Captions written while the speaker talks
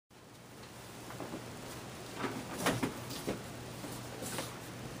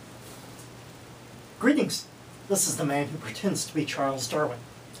Greetings! This is the man who pretends to be Charles Darwin.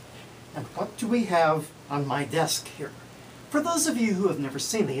 And what do we have on my desk here? For those of you who have never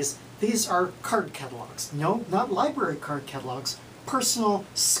seen these are card catalogs. No, not library card catalogs, personal,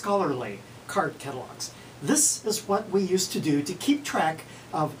 scholarly card catalogs. This is what we used to do to keep track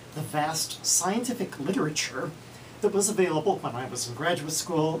of the vast scientific literature that was available when I was in graduate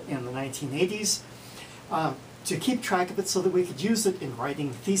school in the 1980s. To keep track of it so that we could use it in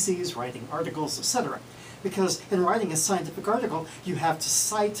writing theses, writing articles, etc. Because in writing a scientific article, you have to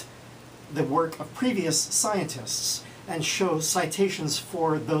cite the work of previous scientists and show citations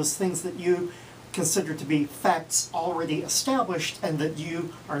for those things that you consider to be facts already established and that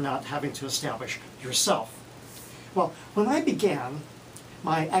you are not having to establish yourself. Well, when I began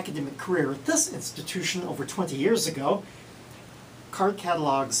my academic career at this institution over 20 years ago, card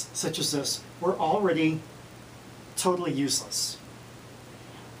catalogs such as this were already totally useless.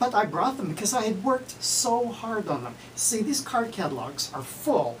 But I brought them because I had worked so hard on them. See, these card catalogs are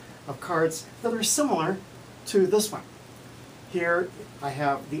full of cards that are similar to this one. Here I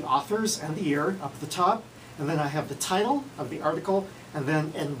have the authors and the year up at the top, and then I have the title of the article, and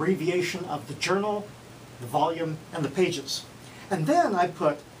then an abbreviation of the journal, the volume, and the pages. And then I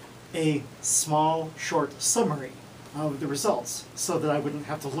put a small, short summary of the results so that I wouldn't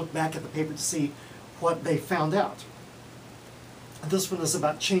have to look back at the paper to see what they found out. This one is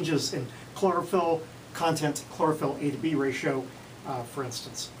about changes in chlorophyll content, chlorophyll A to B ratio, for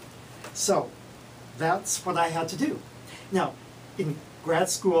instance. So that's what I had to do. Now, in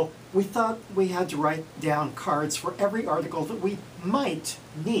grad school, we thought we had to write down cards for every article that we might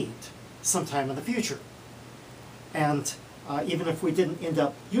need sometime in the future. And even if we didn't end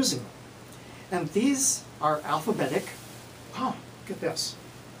up using them. And these are alphabetic. Oh, look at this.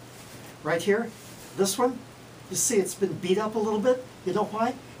 Right here, this one, you see it's been beat up a little bit. You know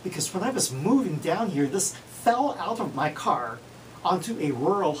why? Because when I was moving down here, this fell out of my car onto a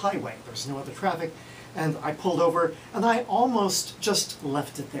rural highway. There's no other traffic. And I pulled over, and I almost just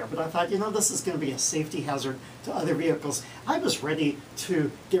left it there. But I thought, you know, this is going to be a safety hazard to other vehicles. I was ready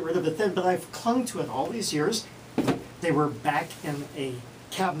to get rid of it then, but I've clung to it all these years. They were back in a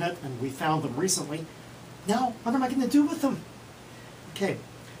cabinet, and we found them recently. Now, what am I going to do with them? Okay,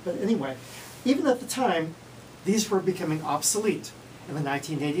 but anyway, even at the time, these were becoming obsolete. In the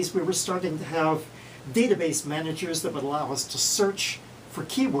 1980s, we were starting to have database managers that would allow us to search for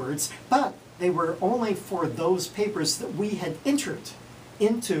keywords, but they were only for those papers that we had entered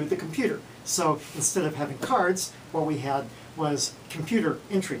into the computer. So instead of having cards, what we had was computer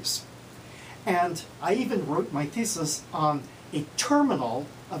entries. And I even wrote my thesis on a terminal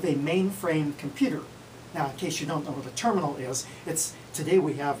of a mainframe computer. Now, in case you don't know what a terminal is, today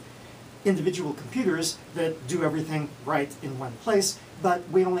we have individual computers that do everything right in one place, but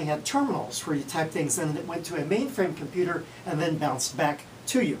we only had terminals where you type things in and it went to a mainframe computer and then bounced back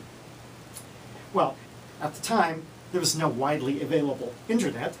to you. Well, at the time, there was no widely available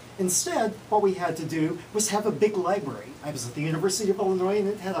internet. Instead, what we had to do was have a big library. I was at the University of Illinois, and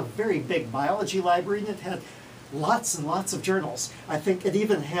it had a very big biology library, and it had lots and lots of journals. I think it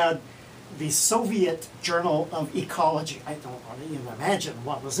even had the Soviet Journal of Ecology. I don't want to even imagine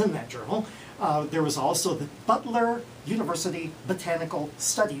what was in that journal. There was also the Butler University Botanical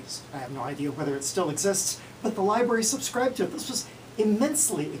Studies. I have no idea whether it still exists, but the library subscribed to it. This was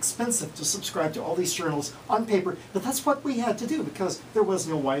immensely expensive to subscribe to all these journals on paper, but that's what we had to do because there was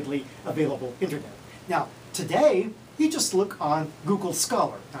no widely available internet. Now, today, you just look on Google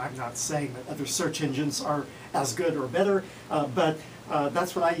Scholar. Now, I'm not saying that other search engines are as good or better, but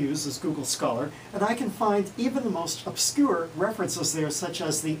that's what I use is Google Scholar, and I can find even the most obscure references there, such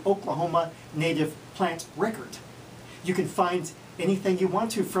as the Oklahoma Native Plant Record. You can find anything you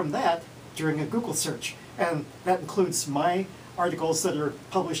want to from that during a Google search, and that includes my articles that are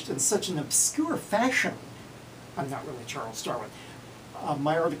published in such an obscure fashion. I'm not really Charles Darwin.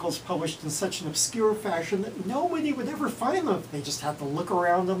 My articles published in such an obscure fashion that nobody would ever find them. They just have to look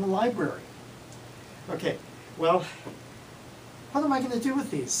around in the library. Okay, well, what am I going to do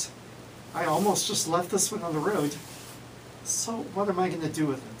with these? I almost just left this one on the road. So what am I going to do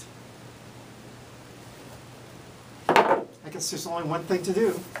with it? I guess there's only one thing to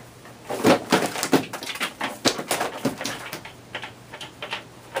do.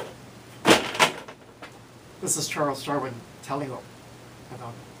 This is Charles Darwin telling you.